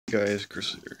Guys,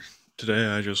 Chris here. Today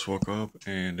I just woke up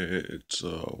and it's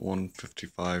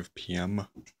 1:55 p.m.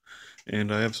 and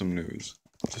I have some news.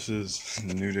 This is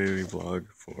a new daily vlog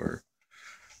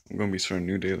I'm gonna be starting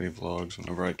new daily vlogs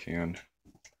whenever I can.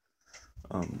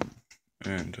 Um,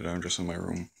 and today I'm just in my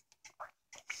room.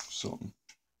 So,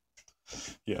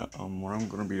 yeah, what I'm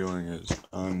gonna be doing is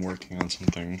I'm working on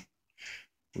something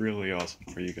really awesome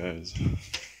for you guys.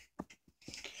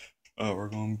 We're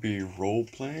gonna be role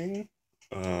playing,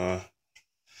 a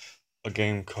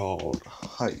game called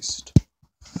Heist.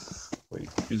 Wait,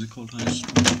 is it called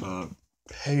Heist?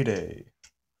 Payday.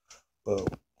 But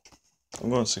I'm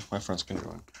gonna see if my friends can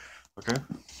join. Okay?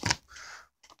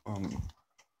 Um,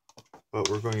 but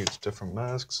we're going to use different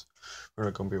masks. We're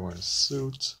not gonna be wearing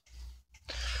suits.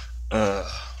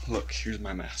 Look, here's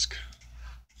my mask.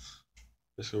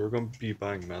 So we're gonna be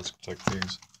buying masks like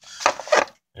these.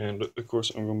 And of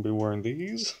course, I'm gonna be wearing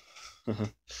these.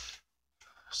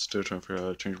 Still trying to figure out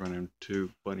how to change my name to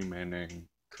Bunny Man named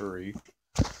Curry.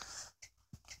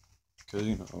 Because,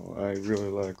 I really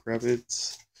like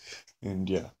rabbits. And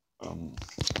yeah,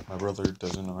 my brother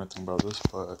doesn't know anything about this,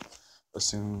 but as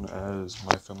soon as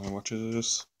my family watches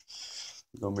this,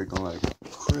 they're gonna be going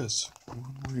like, Chris, when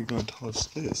are you gonna tell us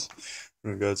this?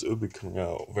 And guys, it'll be coming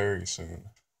out very soon.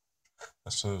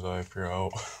 As soon as I figure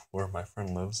out where my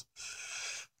friend lives,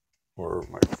 or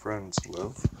my friends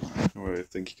live. Anyway,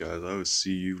 thank you guys. I will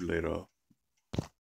see you later.